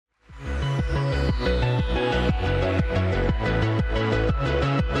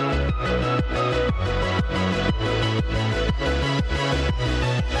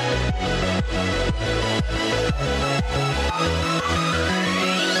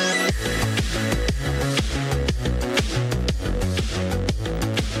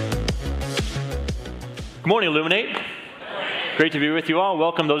Morning, Illuminate. Great to be with you all.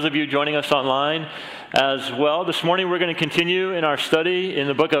 Welcome those of you joining us online as well. This morning we're going to continue in our study in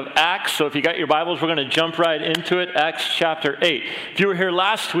the book of Acts. So if you got your Bibles, we're going to jump right into it. Acts chapter 8. If you were here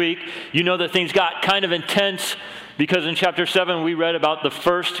last week, you know that things got kind of intense because in chapter 7 we read about the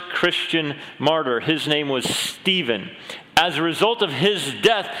first Christian martyr. His name was Stephen. As a result of his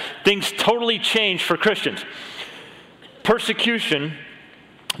death, things totally changed for Christians. Persecution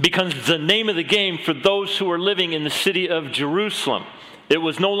becomes the name of the game for those who are living in the city of Jerusalem. It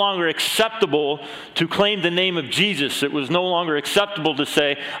was no longer acceptable to claim the name of Jesus. It was no longer acceptable to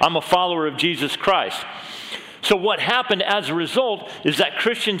say, I'm a follower of Jesus Christ. So what happened as a result is that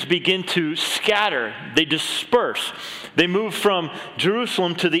Christians begin to scatter. They disperse. They move from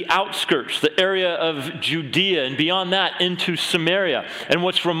Jerusalem to the outskirts, the area of Judea, and beyond that into Samaria. And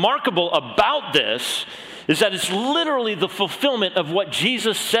what's remarkable about this is that it's literally the fulfillment of what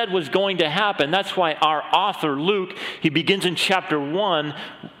Jesus said was going to happen. That's why our author, Luke, he begins in chapter 1,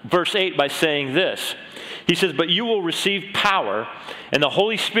 verse 8 by saying this. He says, but you will receive power, and the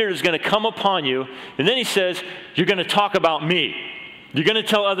Holy Spirit is going to come upon you. And then he says, you're going to talk about me. You're going to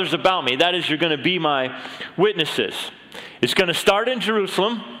tell others about me. That is, you're going to be my witnesses. It's going to start in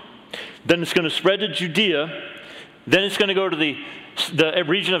Jerusalem, then it's going to spread to Judea, then it's going to go to the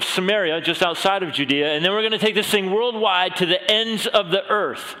region of Samaria, just outside of Judea, and then we're going to take this thing worldwide to the ends of the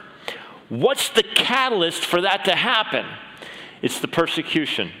earth. What's the catalyst for that to happen? It's the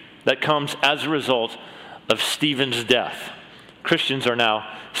persecution that comes as a result of Stephen's death. Christians are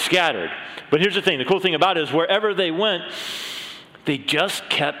now scattered. But here's the thing, the cool thing about it is wherever they went, they just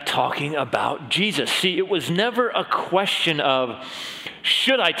kept talking about Jesus. See, it was never a question of,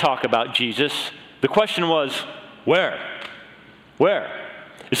 should I talk about Jesus? The question was, where? Where?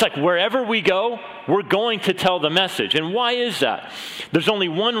 It's like wherever we go, we're going to tell the message. And why is that? There's only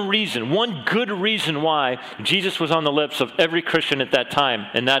one reason, one good reason why Jesus was on the lips of every Christian at that time,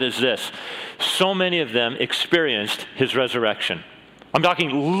 and that is this. So many of them experienced his resurrection. I'm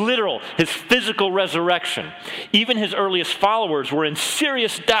talking literal, his physical resurrection. Even his earliest followers were in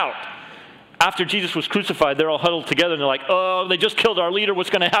serious doubt. After Jesus was crucified, they're all huddled together and they're like, oh, they just killed our leader. What's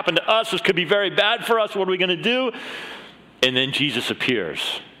going to happen to us? This could be very bad for us. What are we going to do? And then Jesus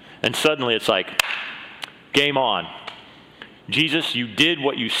appears. And suddenly it's like, game on. Jesus, you did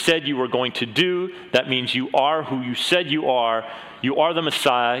what you said you were going to do. That means you are who you said you are. You are the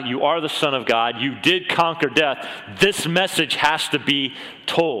Messiah. You are the Son of God. You did conquer death. This message has to be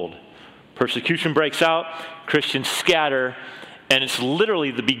told. Persecution breaks out. Christians scatter. And it's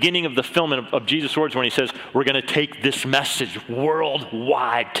literally the beginning of the fulfillment of Jesus' words when he says, we're going to take this message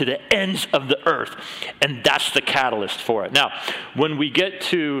worldwide to the ends of the earth. And that's the catalyst for it. Now, when we get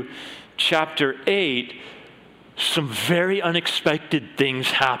to chapter 8, some very unexpected things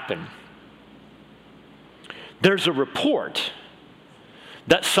happen. There's a report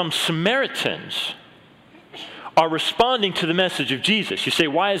that some Samaritans are responding to the message of Jesus. You say,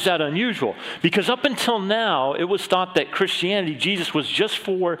 why is that unusual? Because up until now, it was thought that Christianity, Jesus was just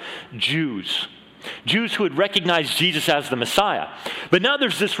for Jews. Jews who had recognized Jesus as the Messiah. But now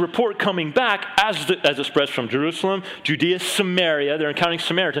there's this report coming back as it spreads from Jerusalem, Judea, Samaria, they're encountering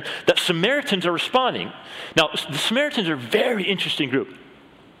Samaritans, that Samaritans are responding. Now, the Samaritans are a very interesting group.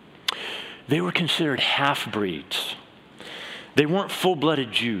 They were considered half-breeds. They weren't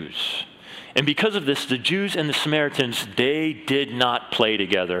full-blooded Jews. And because of this, the Jews and the Samaritans, they did not play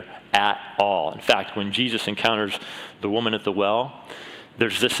together at all. In fact, when Jesus encounters the woman at the well,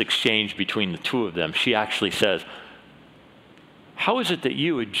 there's this exchange between the two of them. She actually says, how is it that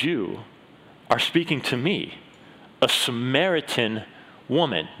you, a Jew, are speaking to me, a Samaritan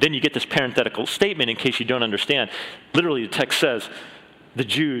woman? Then you get this parenthetical statement in case you don't understand. Literally, the text says, the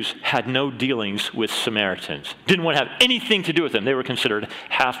Jews had no dealings with Samaritans. Didn't want to have anything to do with them. They were considered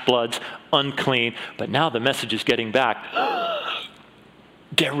half-bloods, unclean. But now the message is getting back.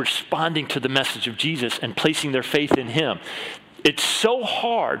 They're responding to the message of Jesus and placing their faith in him. It's so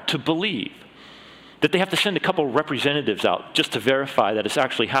hard to believe that they have to send a couple of representatives out just to verify that it's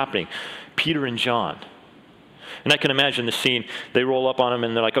actually happening. Peter and John. And I can imagine the scene. They roll up on him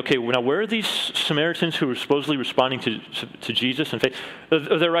and they're like, okay, now where are these Samaritans who are supposedly responding to Jesus and faith?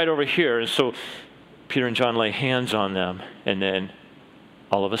 They're right over here. And so Peter and John lay hands on them. And then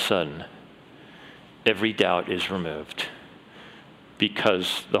all of a sudden, every doubt is removed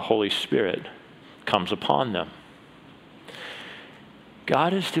because the Holy Spirit comes upon them.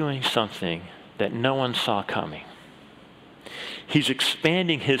 God is doing something that no one saw coming. He's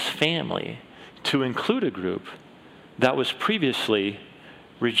expanding his family to include a group that was previously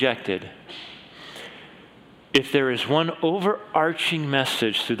rejected. if there is one overarching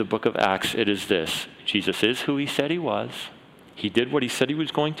message through the book of Acts, it is this: Jesus is who he said he was. He did what he said he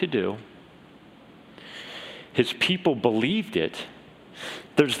was going to do. His people believed it.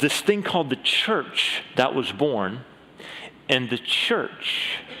 There's this thing called the church that was born, and the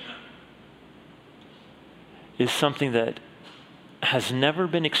church is something that has never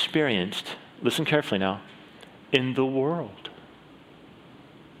been experienced, listen carefully now, in the world.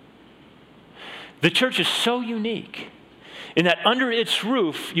 The church is so unique in that under its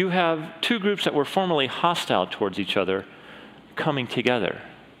roof, you have two groups that were formerly hostile towards each other coming together.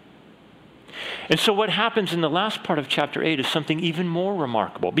 And so what happens in the last part of chapter 8 is something even more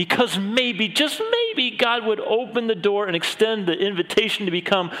remarkable, because maybe, just maybe, God would open the door and extend the invitation to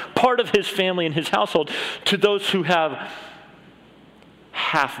become part of his family and his household to those who have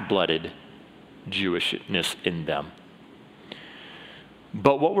half-blooded Jewishness in them.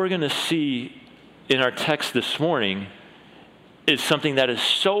 But what we're going to see in our text this morning is something that is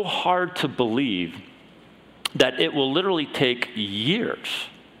so hard to believe that it will literally take years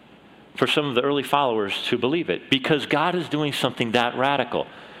for some of the early followers to believe it, because God is doing something that radical.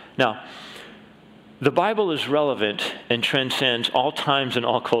 Now, the Bible is relevant and transcends all times and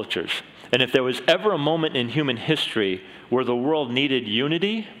all cultures. And if there was ever a moment in human history where the world needed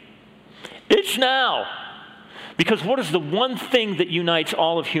unity, it's now. Because what is the one thing that unites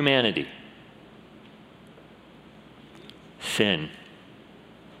all of humanity? Sin.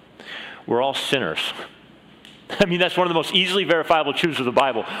 We're all sinners. I mean, that's one of the most easily verifiable truths of the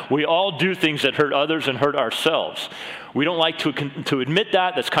Bible. We all do things that hurt others and hurt ourselves. We don't like to admit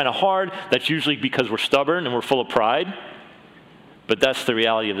that. That's kind of hard. That's usually because we're stubborn and we're full of pride. But that's the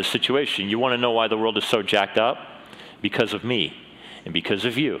reality of the situation. You want to know why the world is so jacked up? Because of me and because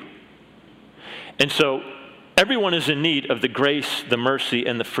of you. And so everyone is in need of the grace, the mercy,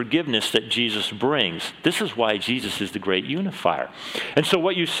 and the forgiveness that Jesus brings. This is why Jesus is the great unifier. And so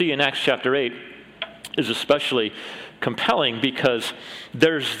what you see in Acts chapter 8 is especially compelling, because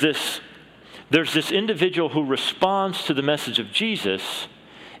there's this individual who responds to the message of Jesus,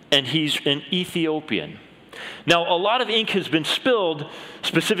 and he's an Ethiopian. Now, a lot of ink has been spilled,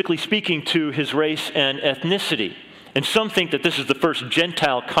 specifically speaking to his race and ethnicity. And some think that this is the first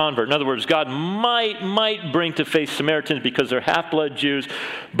Gentile convert. In other words, God might bring to faith Samaritans because they're half-blood Jews,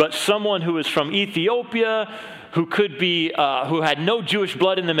 but someone who is from Ethiopia, who could be, who had no Jewish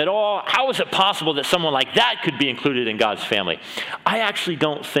blood in them at all, how is it possible that someone like that could be included in God's family? I actually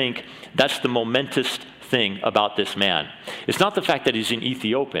don't think that's the momentous thing about this man. It's not the fact that he's an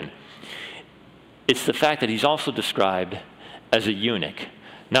Ethiopian. It's the fact that he's also described as a eunuch.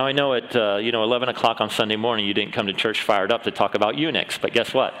 Now, I know at 11 o'clock on Sunday morning, you didn't come to church fired up to talk about eunuchs, but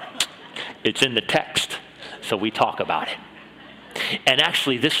guess what? It's in the text, so we talk about it. And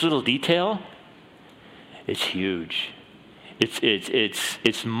actually, this little detail, it's huge.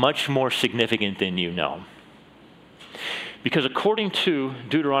 It's much more significant than you know. Because according to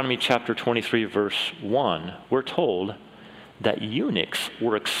Deuteronomy chapter 23, verse 1, we're told that eunuchs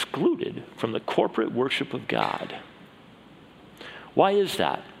were excluded from the corporate worship of God. Why is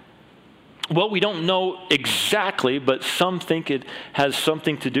that? Well, we don't know exactly, but some think it has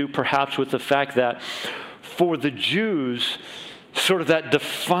something to do perhaps with the fact that for the Jews, sort of that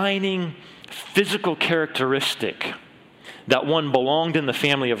defining physical characteristic that one belonged in the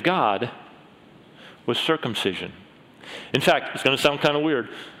family of God was circumcision. In fact, it's going to sound kind of weird,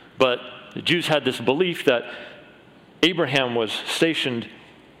 but the Jews had this belief that Abraham was stationed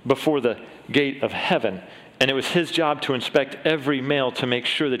before the gate of heaven, and it was his job to inspect every male to make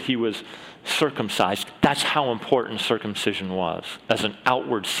sure that he was circumcised. That's how important circumcision was, as an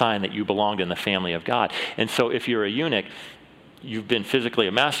outward sign that you belonged in the family of God. And so if you're a eunuch, you've been physically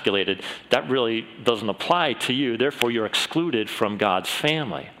emasculated, that really doesn't apply to you. Therefore, you're excluded from God's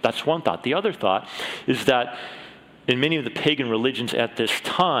family. That's one thought. The other thought is that in many of the pagan religions at this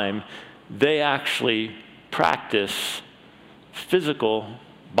time, they actually practice physical,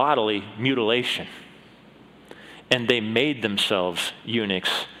 bodily mutilation. And they made themselves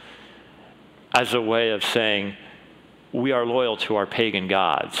eunuchs as a way of saying, we are loyal to our pagan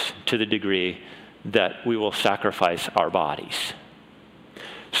gods to the degree that we will sacrifice our bodies.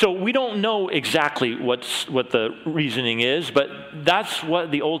 So we don't know exactly what the reasoning is, but that's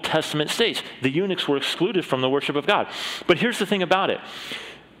what the Old Testament states. The eunuchs were excluded from the worship of God. But here's the thing about it.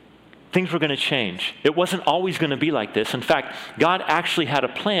 Things were going to change. It wasn't always going to be like this. In fact, God actually had a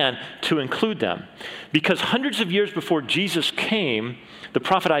plan to include them. Because hundreds of years before Jesus came, the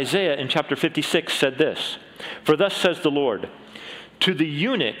prophet Isaiah in chapter 56 said this, "For thus says the Lord, to the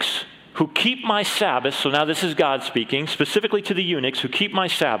eunuchs who keep my Sabbaths," so now this is God speaking, specifically to the eunuchs who keep my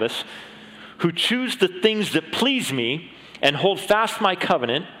Sabbaths, who choose the things that please me and hold fast my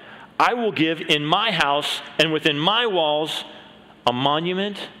covenant, I will give in my house and within my walls a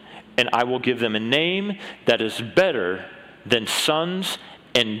monument, and I will give them a name that is better than sons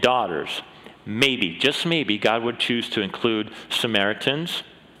and daughters. Maybe, just maybe, God would choose to include Samaritans.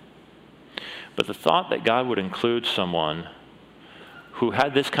 But the thought that God would include someone who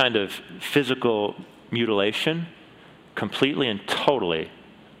had this kind of physical mutilation, completely and totally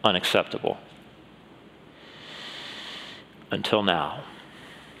unacceptable. Until now.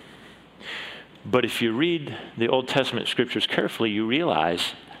 But if you read the Old Testament scriptures carefully, you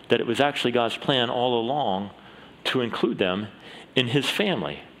realize that it was actually God's plan all along to include them in his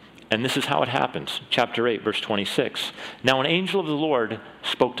family. And this is how it happens. Chapter 8, verse 26. Now an angel of the Lord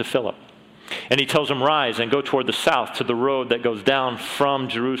spoke to Philip. And he tells him, rise and go toward the south to the road that goes down from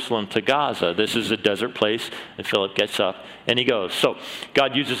Jerusalem to Gaza. This is a desert place. And Philip gets up and he goes. So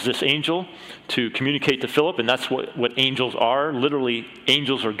God uses this angel to communicate to Philip. And that's what angels are. Literally,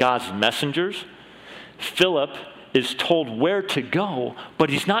 angels are God's messengers. Philip is told where to go, but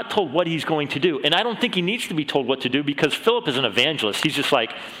he's not told what he's going to do. And I don't think he needs to be told what to do because Philip is an evangelist. He's just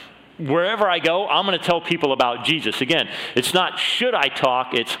like, wherever I go, I'm going to tell people about Jesus. Again, it's not should I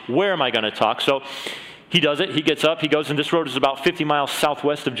talk, it's where am I going to talk. So he does it. He gets up, he goes, and this road is about 50 miles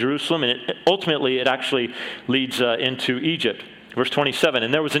southwest of Jerusalem, and ultimately it actually leads into Egypt. Verse 27,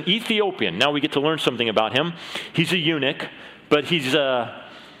 and there was an Ethiopian. Now we get to learn something about him. He's a eunuch, but he's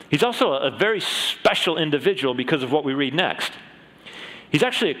also a very special individual because of what we read next. He's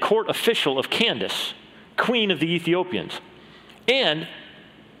actually a court official of Candace, queen of the Ethiopians. And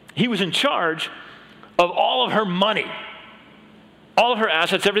he was in charge of all of her money, all of her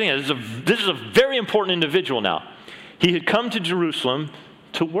assets, everything. This is a very important individual now. He had come to Jerusalem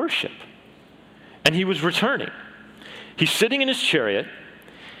to worship, and he was returning. He's sitting in his chariot,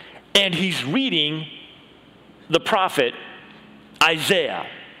 and he's reading the prophet Isaiah.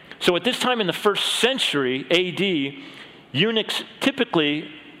 So at this time in the 1st century A.D., eunuchs typically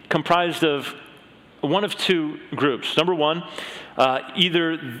comprised of one of two groups. Number one,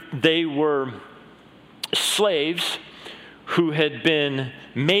 either they were slaves who had been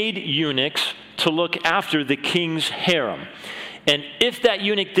made eunuchs to look after the king's harem. And if that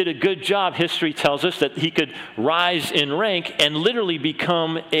eunuch did a good job, history tells us that he could rise in rank and literally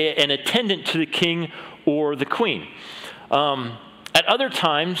become an attendant to the king or the queen. At other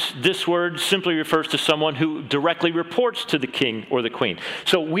times, this word simply refers to someone who directly reports to the king or the queen.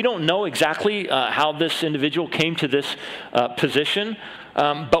 So we don't know exactly how this individual came to this position,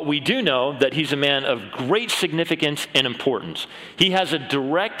 but we do know that he's a man of great significance and importance. He has a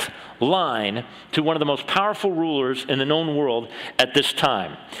direct line to one of the most powerful rulers in the known world at this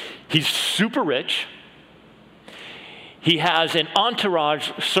time. He's super rich. He has an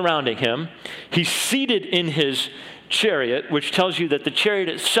entourage surrounding him. He's seated in his chariot, which tells you that the chariot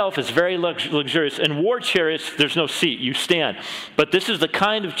itself is very luxurious. In war chariots, there's no seat, you stand. But this is the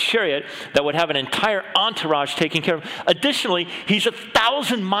kind of chariot that would have an entire entourage taking care of. Additionally, he's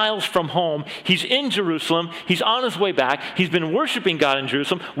 1,000 miles from home. He's in Jerusalem. He's on his way back. He's been worshiping God in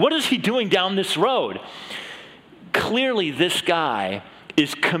Jerusalem. What is he doing down this road? Clearly, this guy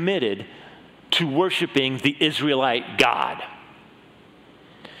is committed to worshiping the Israelite God.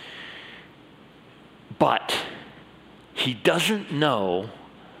 But he doesn't know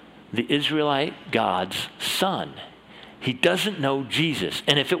the Israelite God's son. He doesn't know Jesus.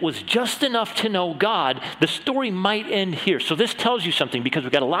 And if it was just enough to know God, the story might end here. So this tells you something, because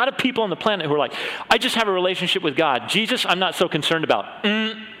we've got a lot of people on the planet who are like, I just have a relationship with God. Jesus, I'm not so concerned about.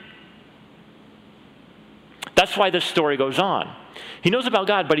 That's why this story goes on. He knows about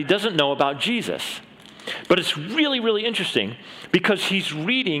God, but he doesn't know about Jesus. But it's really, really interesting, because he's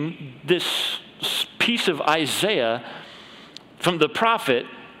reading this piece of Isaiah from the prophet,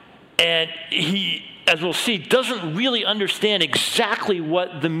 and he, as we'll see, doesn't really understand exactly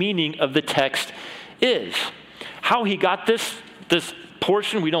what the meaning of the text is. How he got this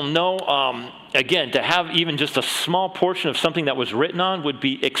portion, we don't know. Again, to have even just a small portion of something that was written on would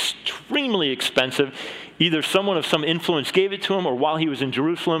be extremely expensive. Either someone of some influence gave it to him, or while he was in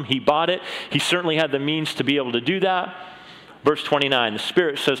Jerusalem, he bought it. He certainly had the means to be able to do that. Verse 29, the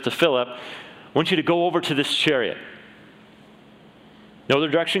Spirit says to Philip, I want you to go over to this chariot. No other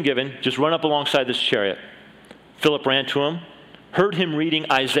direction given, just run up alongside this chariot. Philip ran to him, heard him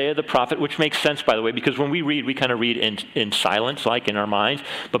reading Isaiah the prophet, which makes sense, by the way, because when we read, we kind of read in silence, like in our minds.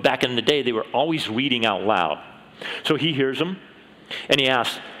 But back in the day, they were always reading out loud. So he hears him, and he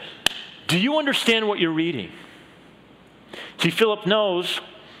asks, do you understand what you're reading? See, Philip knows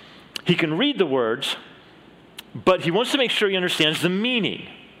he can read the words, but he wants to make sure he understands the meaning.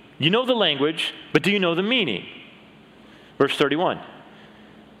 You know the language, but do you know the meaning? Verse 31.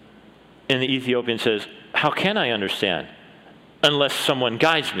 And the Ethiopian says, how can I understand unless someone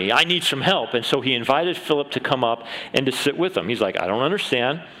guides me? I need some help. And so he invited Philip to come up and to sit with him. He's like, I don't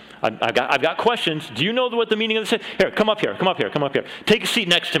understand. I've got questions. Do you know what the meaning of this is? Here, come up here. Take a seat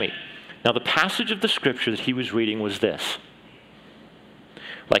next to me. Now, the passage of the scripture that he was reading was this.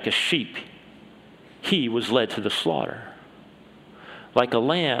 Like a sheep, he was led to the slaughter. Like a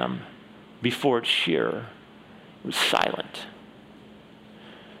lamb before its shearer, he was silent.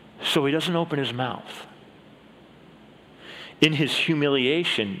 So he doesn't open his mouth. In his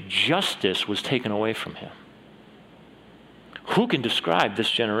humiliation, justice was taken away from him. Who can describe this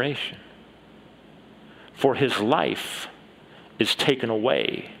generation? For his life is taken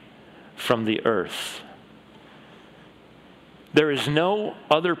away from the earth. There is no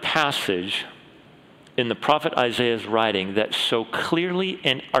other passage in the prophet Isaiah's writing that so clearly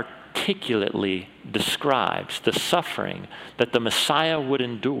and articulately describes the suffering that the Messiah would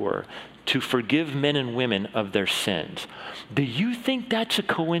endure to forgive men and women of their sins. Do you think that's a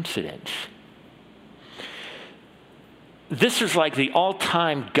coincidence? This is like the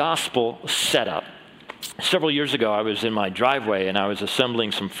all-time gospel setup. Several years ago, I was in my driveway and I was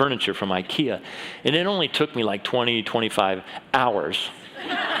assembling some furniture from IKEA, and it only took me like 20, 25 hours.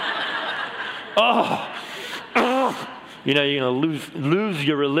 You know, you're going to lose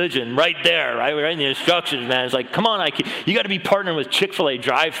your religion right there, right in the instructions, man. It's like, come on, IKEA. You got to be partnering with Chick-fil-A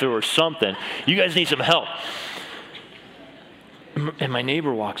drive-thru or something. You guys need some help. And my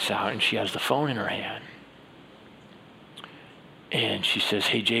neighbor walks out and she has the phone in her hand. And she says,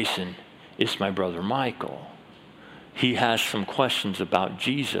 hey, Jason, it's my brother Michael. He has some questions about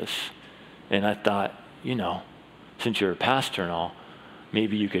Jesus. And I thought, you know, since you're a pastor and all,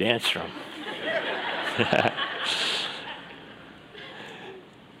 maybe you could answer him.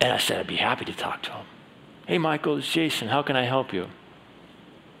 And I said, I'd be happy to talk to him. Hey, Michael, it's Jason. How can I help you?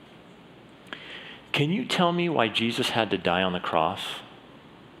 Can you tell me why Jesus had to die on the cross?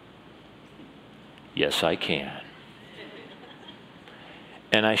 Yes, I can.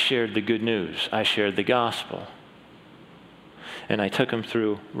 And I shared the good news. I shared the gospel. And I took him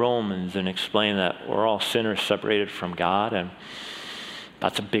through Romans and explained that we're all sinners separated from God, and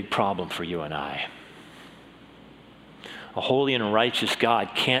that's a big problem for you and I. A holy and righteous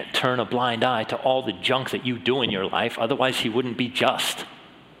God can't turn a blind eye to all the junk that you do in your life, otherwise he wouldn't be just.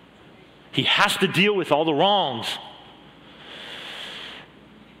 He has to deal with all the wrongs.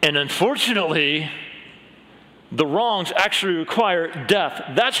 And unfortunately, the wrongs actually require death.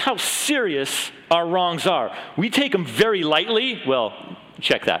 That's how serious our wrongs are. We take them very lightly. Well,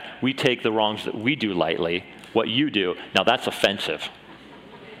 check that. We take the wrongs that we do lightly. What you do, now that's offensive.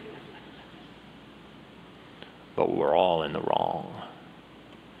 But we're all in the wrong.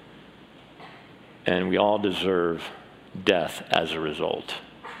 And we all deserve death as a result.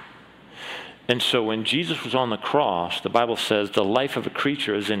 And so when Jesus was on the cross, the Bible says the life of a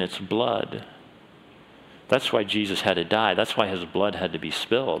creature is in its blood. That's why Jesus had to die. That's why his blood had to be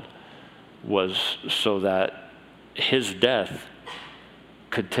spilled, was so that his death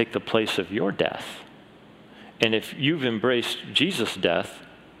could take the place of your death. And if you've embraced Jesus' death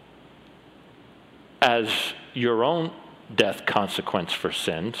as your own death consequence for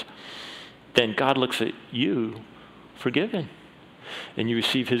sins, then God looks at you forgiven. And you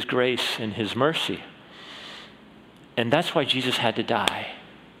receive his grace and his mercy. And that's why Jesus had to die.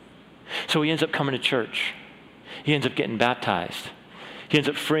 So he ends up coming to church. He ends up getting baptized. He ends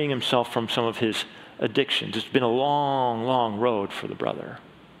up freeing himself from some of his addictions. It's been a long, long road for the brother.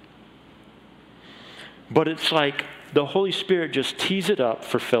 But it's like the Holy Spirit just tees it up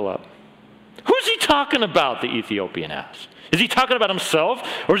for Philip. Who's he talking about, the Ethiopian asked. Is he talking about himself,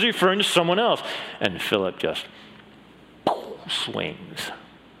 or is he referring to someone else? And Philip just swings.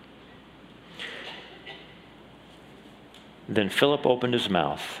 Then Philip opened his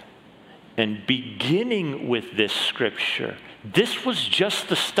mouth, and beginning with this scripture, this was just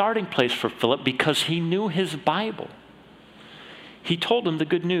the starting place for Philip because he knew his Bible. He told him the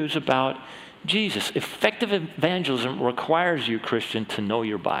good news about Jesus. Effective evangelism requires you, Christian, to know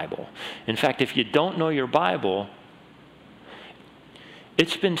your Bible. In fact, if you don't know your Bible,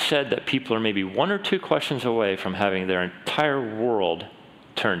 it's been said that people are maybe one or two questions away from having their entire world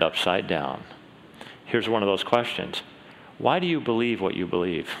turned upside down. Here's one of those questions. Why do you believe what you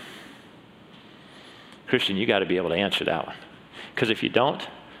believe? Christian, you got to be able to answer that one. Because if you don't,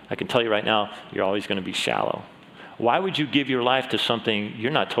 I can tell you right now, you're always going to be shallow. Why would you give your life to something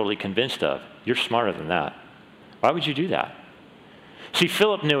you're not totally convinced of? You're smarter than that. Why would you do that? See,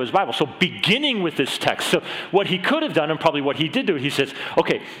 Philip knew his Bible. So beginning with this text, so what he could have done, and probably what he did do, he says,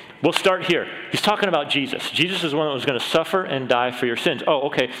 okay, we'll start here. He's talking about Jesus. Jesus is the one that was going to suffer and die for your sins. Oh,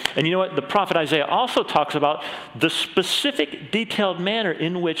 okay. And you know what? The prophet Isaiah also talks about the specific, detailed manner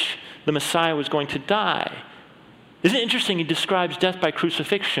in which the Messiah was going to die. Isn't it interesting? He describes death by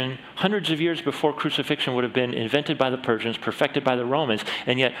crucifixion hundreds of years before crucifixion would have been invented by the Persians, perfected by the Romans,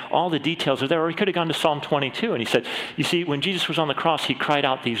 and yet all the details are there. Or he could have gone to Psalm 22, and he said, you see, when Jesus was on the cross, he cried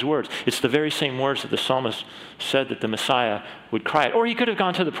out these words. It's the very same words that the psalmist said that the Messiah would cry out. Or he could have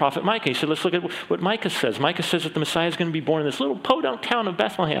gone to the prophet Micah. He said, let's look at what Micah says. Micah says that the Messiah is going to be born in this little podunk town of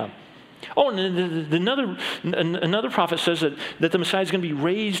Bethlehem. Oh, and another prophet says that the Messiah is going to be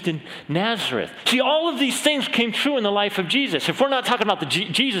raised in Nazareth. See, all of these things came true in the life of Jesus. If we're not talking about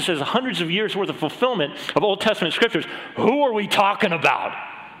Jesus as hundreds of years worth of fulfillment of Old Testament scriptures, who are we talking about?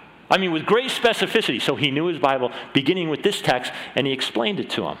 I mean, with great specificity. So he knew his Bible, beginning with this text, and he explained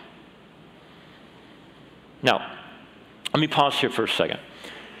it to him. Now, let me pause here for a second.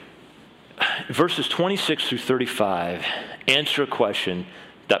 Verses 26 through 35 answer a question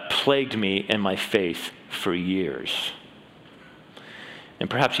that plagued me and my faith for years. And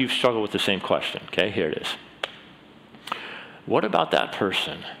perhaps you've struggled with the same question. Okay, here it is. What about that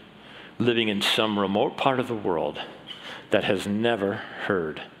person living in some remote part of the world that has never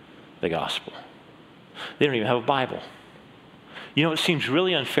heard the gospel? They don't even have a Bible. You know, it seems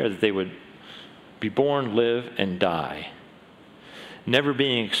really unfair that they would be born, live, and die, never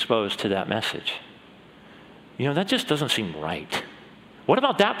being exposed to that message. You know, that just doesn't seem right. What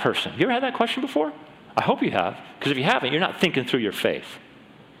about that person? You ever had that question before? I hope you have, because if you haven't, you're not thinking through your faith.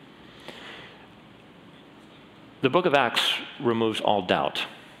 The book of Acts removes all doubt.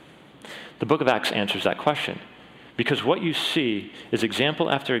 The book of Acts answers that question, because what you see is example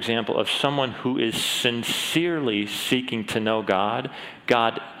after example of someone who is sincerely seeking to know God.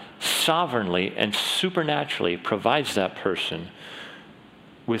 God sovereignly and supernaturally provides that person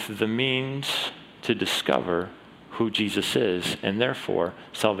with the means to discover who Jesus is, and therefore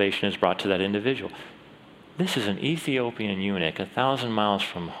salvation is brought to that individual. This is an Ethiopian eunuch 1,000 miles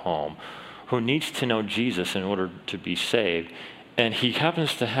from home who needs to know Jesus in order to be saved, and he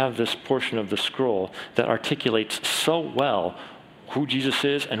happens to have this portion of the scroll that articulates so well who Jesus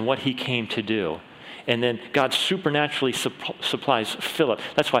is and what he came to do. And then God supernaturally supplies Philip.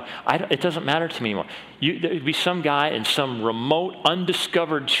 That's why it doesn't matter to me anymore. There'd be some guy in some remote,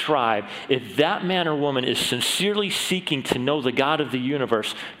 undiscovered tribe. If that man or woman is sincerely seeking to know the God of the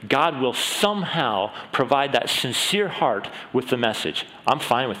universe, God will somehow provide that sincere heart with the message. I'm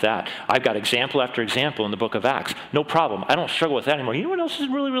fine with that. I've got example after example in the book of Acts. No problem. I don't struggle with that anymore. You know what else is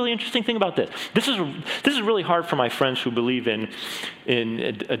really, really interesting thing about this? This is really hard for my friends who believe in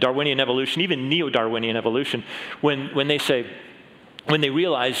Darwinian evolution, even neo-Darwinian evolution, when they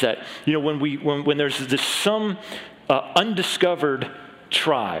realize that, you know, when there's some undiscovered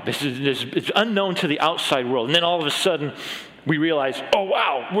tribe, it's unknown to the outside world, and then all of a sudden we realize, oh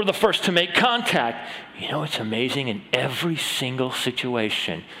wow, we're the first to make contact. You know, it's amazing in every single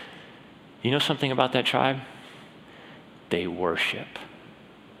situation. You know something about that tribe? They worship.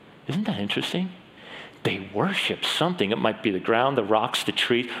 Isn't that interesting? They worship something. It might be the ground, the rocks, the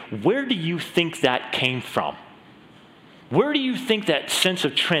trees. Where do you think that came from? Where do you think that sense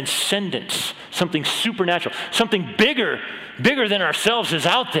of transcendence, something supernatural, something bigger than ourselves is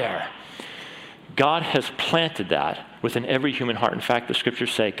out there? God has planted that within every human heart. In fact, the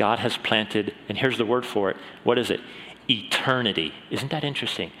scriptures say God has planted, and here's the word for it. What is it? Eternity. Isn't that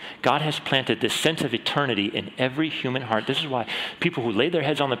interesting? God has planted this sense of eternity in every human heart. This is why people who lay their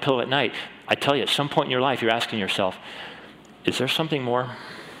heads on the pillow at night, I tell you, at some point in your life, you're asking yourself, is there something more?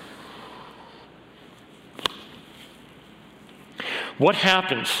 What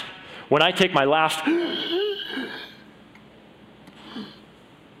happens when I take my last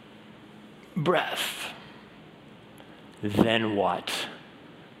breath? Then what?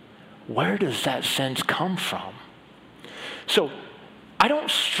 Where does that sense come from? So I don't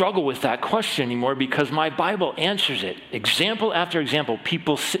struggle with that question anymore because my Bible answers it. Example after example,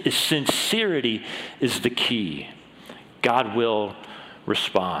 people's sincerity is the key. God will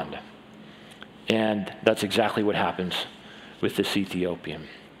respond. And that's exactly what happens with this Ethiopian.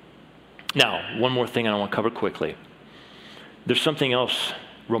 Now, one more thing I want to cover quickly. There's something else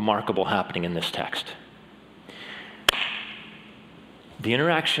remarkable happening in this text. The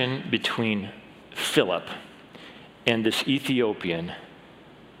interaction between Philip and this Ethiopian,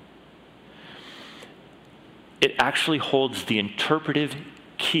 it actually holds the interpretive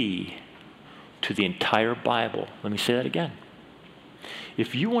key to the entire Bible. Let me say that again.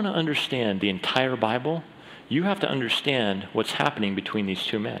 If you want to understand the entire Bible, you have to understand what's happening between these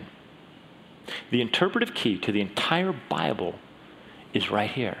two men. The interpretive key to the entire Bible is right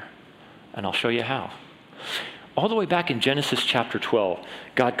here, and I'll show you how. All the way back in Genesis chapter 12,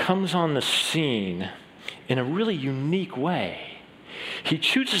 God comes on the scene in a really unique way. He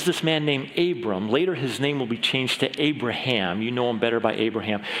chooses this man named Abram. Later, his name will be changed to Abraham. You know him better by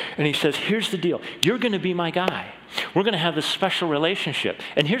Abraham. And he says, here's the deal. You're going to be my guy. We're going to have this special relationship.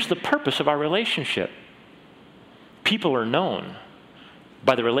 And here's the purpose of our relationship. People are known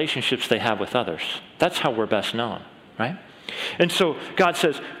by the relationships they have with others. That's how we're best known, right? And so God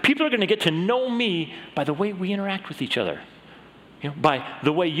says, people are going to get to know me by the way we interact with each other. By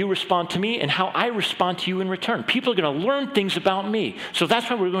the way you respond to me and how I respond to you in return. People are going to learn things about me. So that's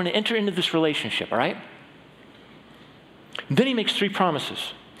why we're going to enter into this relationship, all right? And then he makes 3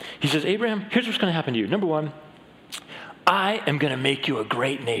 promises. He says, Abraham, here's what's going to happen to you. Number 1, I am going to make you a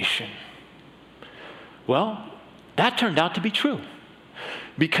great nation. Well, that turned out to be true.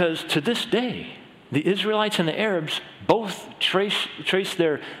 Because to this day, the Israelites and the Arabs both trace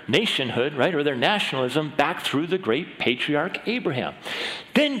their nationhood, right, or their nationalism back through the great patriarch Abraham.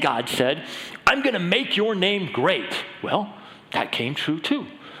 Then God said, I'm going to make your name great. Well, that came true too.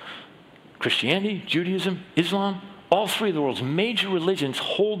 Christianity, Judaism, Islam, all 3 of the world's major religions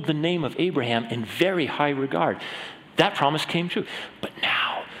hold the name of Abraham in very high regard. That promise came true. But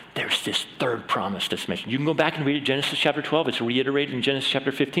now, there's this 3rd promise that's mentioned. You can go back and read it, Genesis chapter 12. It's reiterated in Genesis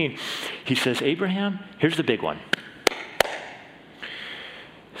chapter 15. He says, Abraham, here's the big one.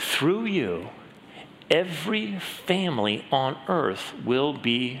 Through you, every family on earth will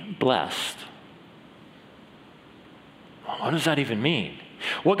be blessed. What does that even mean?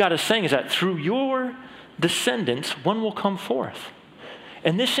 What God is saying is that through your descendants, one will come forth.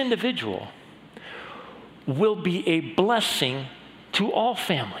 And this individual will be a blessing to all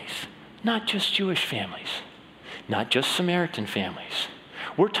families, not just Jewish families, not just Samaritan families.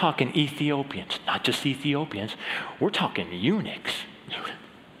 We're talking Ethiopians, not just Ethiopians. We're talking eunuchs.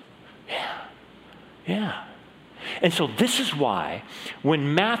 Yeah. And so this is why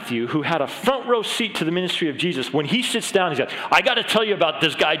when Matthew, who had a front row seat to the ministry of Jesus, when he sits down, he's like, I got to tell you about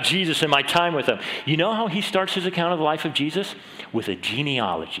this guy Jesus and my time with him. You know how he starts his account of the life of Jesus? With a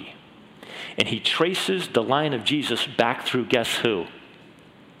genealogy. And he traces the line of Jesus back through, guess who?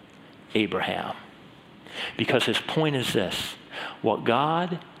 Abraham. Because his point is this: what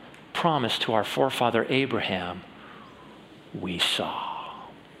God promised to our forefather Abraham, we saw.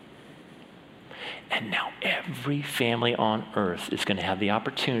 And now every family on earth is going to have the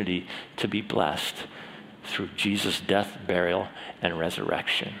opportunity to be blessed through Jesus' death, burial, and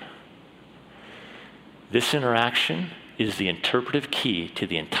resurrection. This interaction is the interpretive key to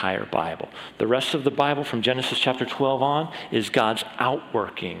the entire Bible. The rest of the Bible from Genesis chapter 12 on is God's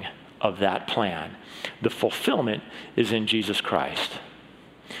outworking of that plan. The fulfillment is in Jesus Christ.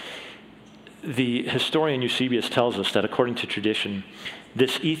 The historian Eusebius tells us that according to tradition,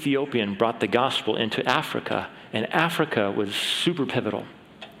 this Ethiopian brought the gospel into Africa, and Africa was super pivotal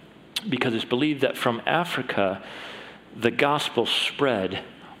because it's believed that from Africa, the gospel spread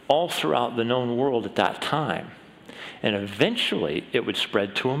all throughout the known world at that time. And eventually, it would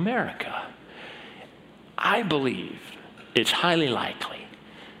spread to America. I believe it's highly likely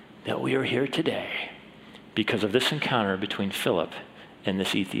that we are here today because of this encounter between Philip and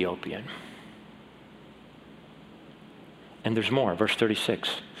this Ethiopian. And there's more, verse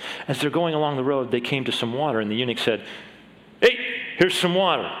 36. As they're going along the road, they came to some water, and the eunuch said, hey, here's some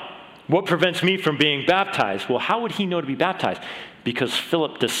water. What prevents me from being baptized? Well, how would he know to be baptized? Because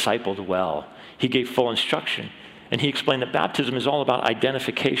Philip discipled well. He gave full instruction. And he explained that baptism is all about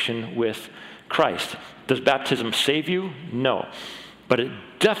identification with Christ. Does baptism save you? No. But it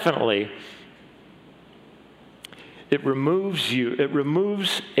definitely, it removes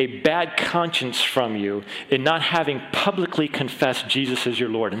a bad conscience from you in not having publicly confessed Jesus as your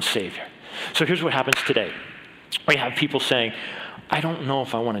Lord and Savior. So here's what happens today. We have people saying, I don't know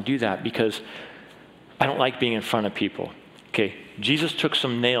if I want to do that because I don't like being in front of people. Okay, Jesus took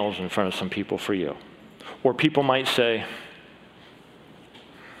some nails in front of some people for you. Or people might say,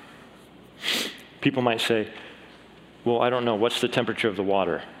 well, I don't know, what's the temperature of the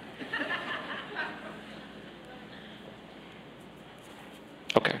water?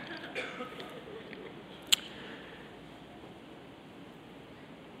 Okay.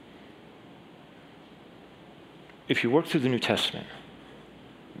 If you work through the New Testament,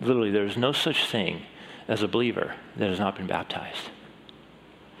 literally there is no such thing as a believer that has not been baptized.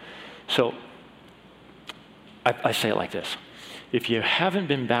 So, I say it like this. If you haven't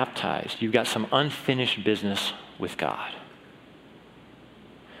been baptized, you've got some unfinished business with God.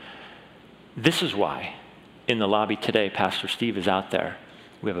 This is why in the lobby today. Pastor Steve is out there.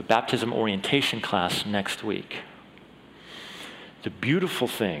 We have a baptism orientation class next week. The beautiful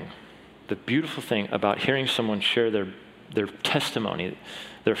thing about hearing someone share their testimony,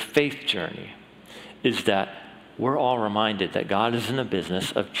 their faith journey, is that we're all reminded that God is in the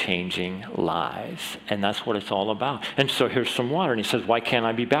business of changing lives. And that's what it's all about. And so here's some water. And he says, why can't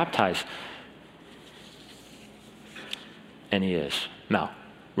I be baptized? And he is. Now,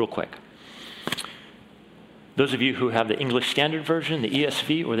 real quick. Those of you who have the English Standard Version, the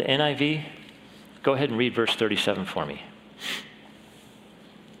ESV, or the NIV, go ahead and read verse 37 for me.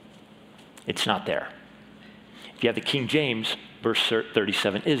 It's not there. If you have the King James, verse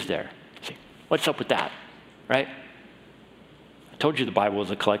 37 is there. See, what's up with that, right? I told you the Bible is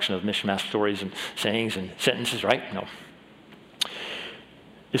a collection of mishmash stories and sayings and sentences, right? No.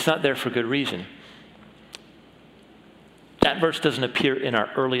 It's not there for good reason. That verse doesn't appear in our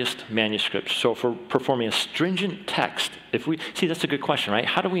earliest manuscripts. So if we're performing a stringent text, that's a good question, right?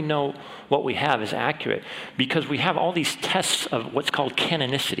 How do we know what we have is accurate? Because we have all these tests of what's called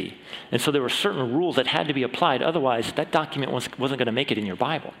canonicity. And so there were certain rules that had to be applied. Otherwise, that document wasn't going to make it in your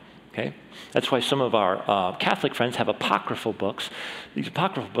Bible, okay? That's why some of our Catholic friends have apocryphal books. These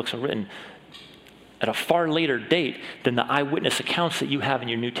apocryphal books are written at a far later date than the eyewitness accounts that you have in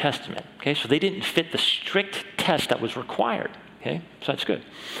your New Testament. Okay, so they didn't fit the strict test that was required. Okay, so that's good.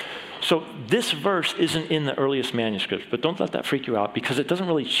 So this verse isn't in the earliest manuscripts, but don't let that freak you out because it doesn't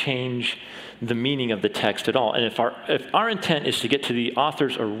really change the meaning of the text at all. And if our intent is to get to the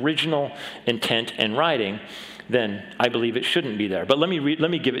author's original intent and writing, then I believe it shouldn't be there. But let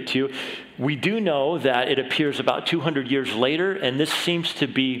me give it to you. We do know that it appears about 200 years later, and this seems to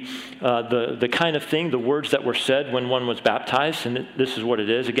be the kind of thing, the words that were said when one was baptized, and this is what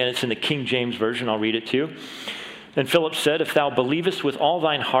it is. Again, it's in the King James Version. I'll read it to you. And Philip said, if thou believest with all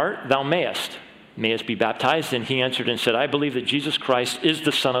thine heart, thou mayest be baptized. And he answered and said, I believe that Jesus Christ is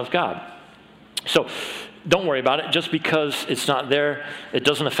the Son of God. So don't worry about it. Just because it's not there, it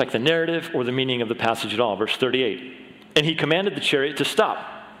doesn't affect the narrative or the meaning of the passage at all. Verse 38. And he commanded the chariot to stop.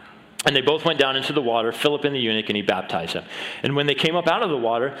 And they both went down into the water, Philip and the eunuch, and he baptized him. And when they came up out of the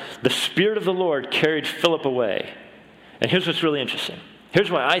water, the Spirit of the Lord carried Philip away. And here's what's really interesting. Here's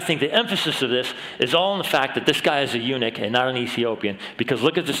why I think the emphasis of this is all in the fact that this guy is a eunuch and not an Ethiopian. Because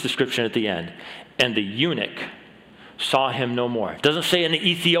look at this description at the end. And the eunuch saw him no more. It doesn't say in the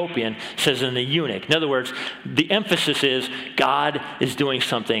Ethiopian, it says in the eunuch. In other words, the emphasis is God is doing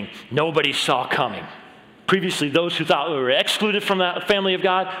something nobody saw coming. Previously, those who thought we were excluded from the family of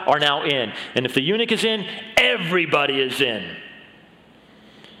God are now in. And if the eunuch is in, everybody is in.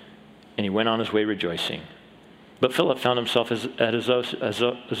 And he went on his way rejoicing. But Philip found himself at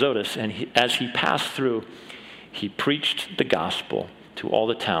Azotus, and as he passed through, he preached the gospel to all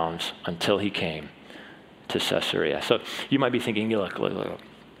the towns until he came to Caesarea. So you might be thinking, look.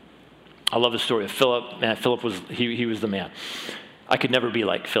 I love the story of Philip. Man, Philip was the man. I could never be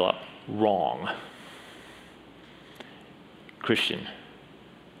like Philip. Wrong. Christian,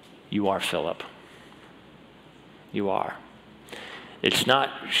 you are Philip. You are. It's not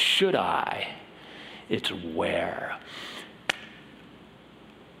should I, it's where.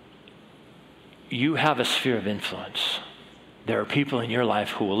 You have a sphere of influence. There are people in your life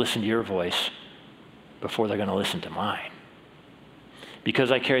who will listen to your voice before they're going to listen to mine.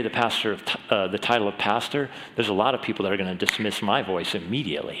 Because I carry the title of pastor, there's a lot of people that are going to dismiss my voice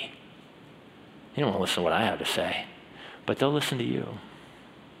immediately. They don't want to listen to what I have to say, but they'll listen to you.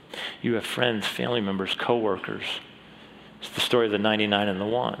 You have friends, family members, coworkers. It's the story of the 99 and the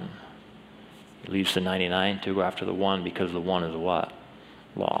 1. He leaves the 99 to go after the 1 because the 1 is what?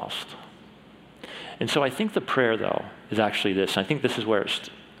 Lost. And so I think the prayer, though, is actually this. I think this is where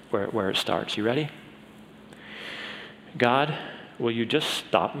it starts. You ready? God, will you just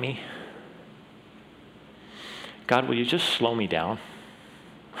stop me? God, will you just slow me down?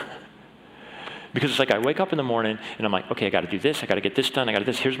 Because it's like I wake up in the morning and I'm like, okay, I got to do this. I got to get this done. I got to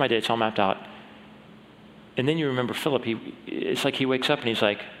do this. Here's my day. It's all mapped out. And then you remember Philip. It's like he wakes up and he's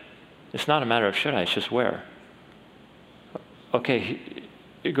like, it's not a matter of should I, it's just where. Okay,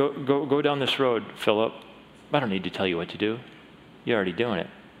 go down this road, Philip. I don't need to tell you what to do. You're already doing it.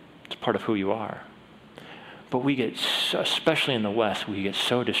 It's part of who you are. But we get, especially in the West, we get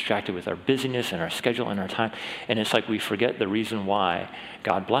so distracted with our busyness and our schedule and our time. And it's like we forget the reason why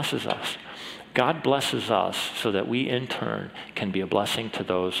God blesses us. God blesses us so that we, in turn, can be a blessing to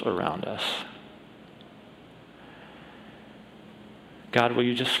those around us. God, will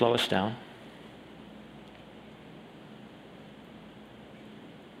you just slow us down?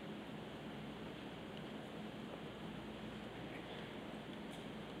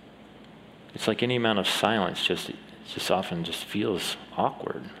 It's like any amount of silence just often just feels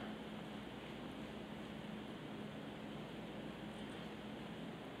awkward.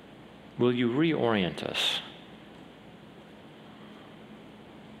 Will you reorient us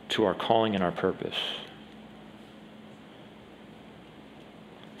to our calling and our purpose?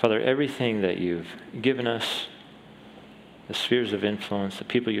 Father, everything that you've given us, the spheres of influence, the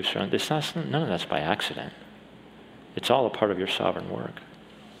people you've surrounded, none of that's by accident. It's all a part of your sovereign work.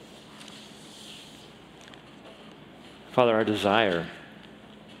 Father, our desire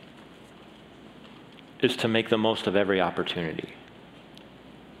is to make the most of every opportunity.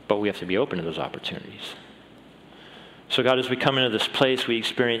 But we have to be open to those opportunities. So God, as we come into this place, we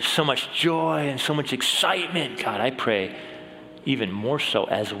experience so much joy and so much excitement. God, I pray even more so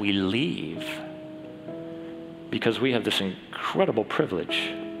as we leave, because we have this incredible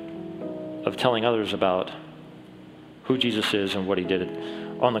privilege of telling others about who Jesus is and what he did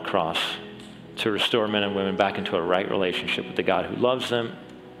on the cross to restore men and women back into a right relationship with the God who loves them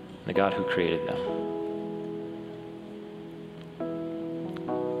and the God who created them.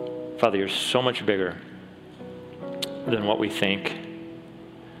 Father, you're so much bigger than what we think.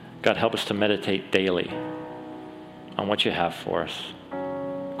 God, help us to meditate daily on what you have for us.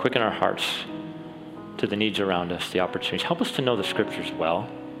 Quicken our hearts to the needs around us, the opportunities. Help us to know the scriptures well.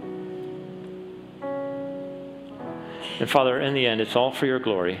 And Father, in the end, it's all for your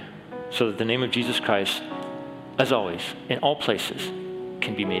glory, so that the name of Jesus Christ, as always, in all places,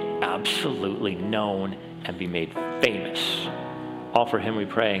 can be made absolutely known and be made famous. All for him we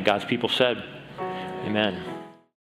pray. And God's people said, amen.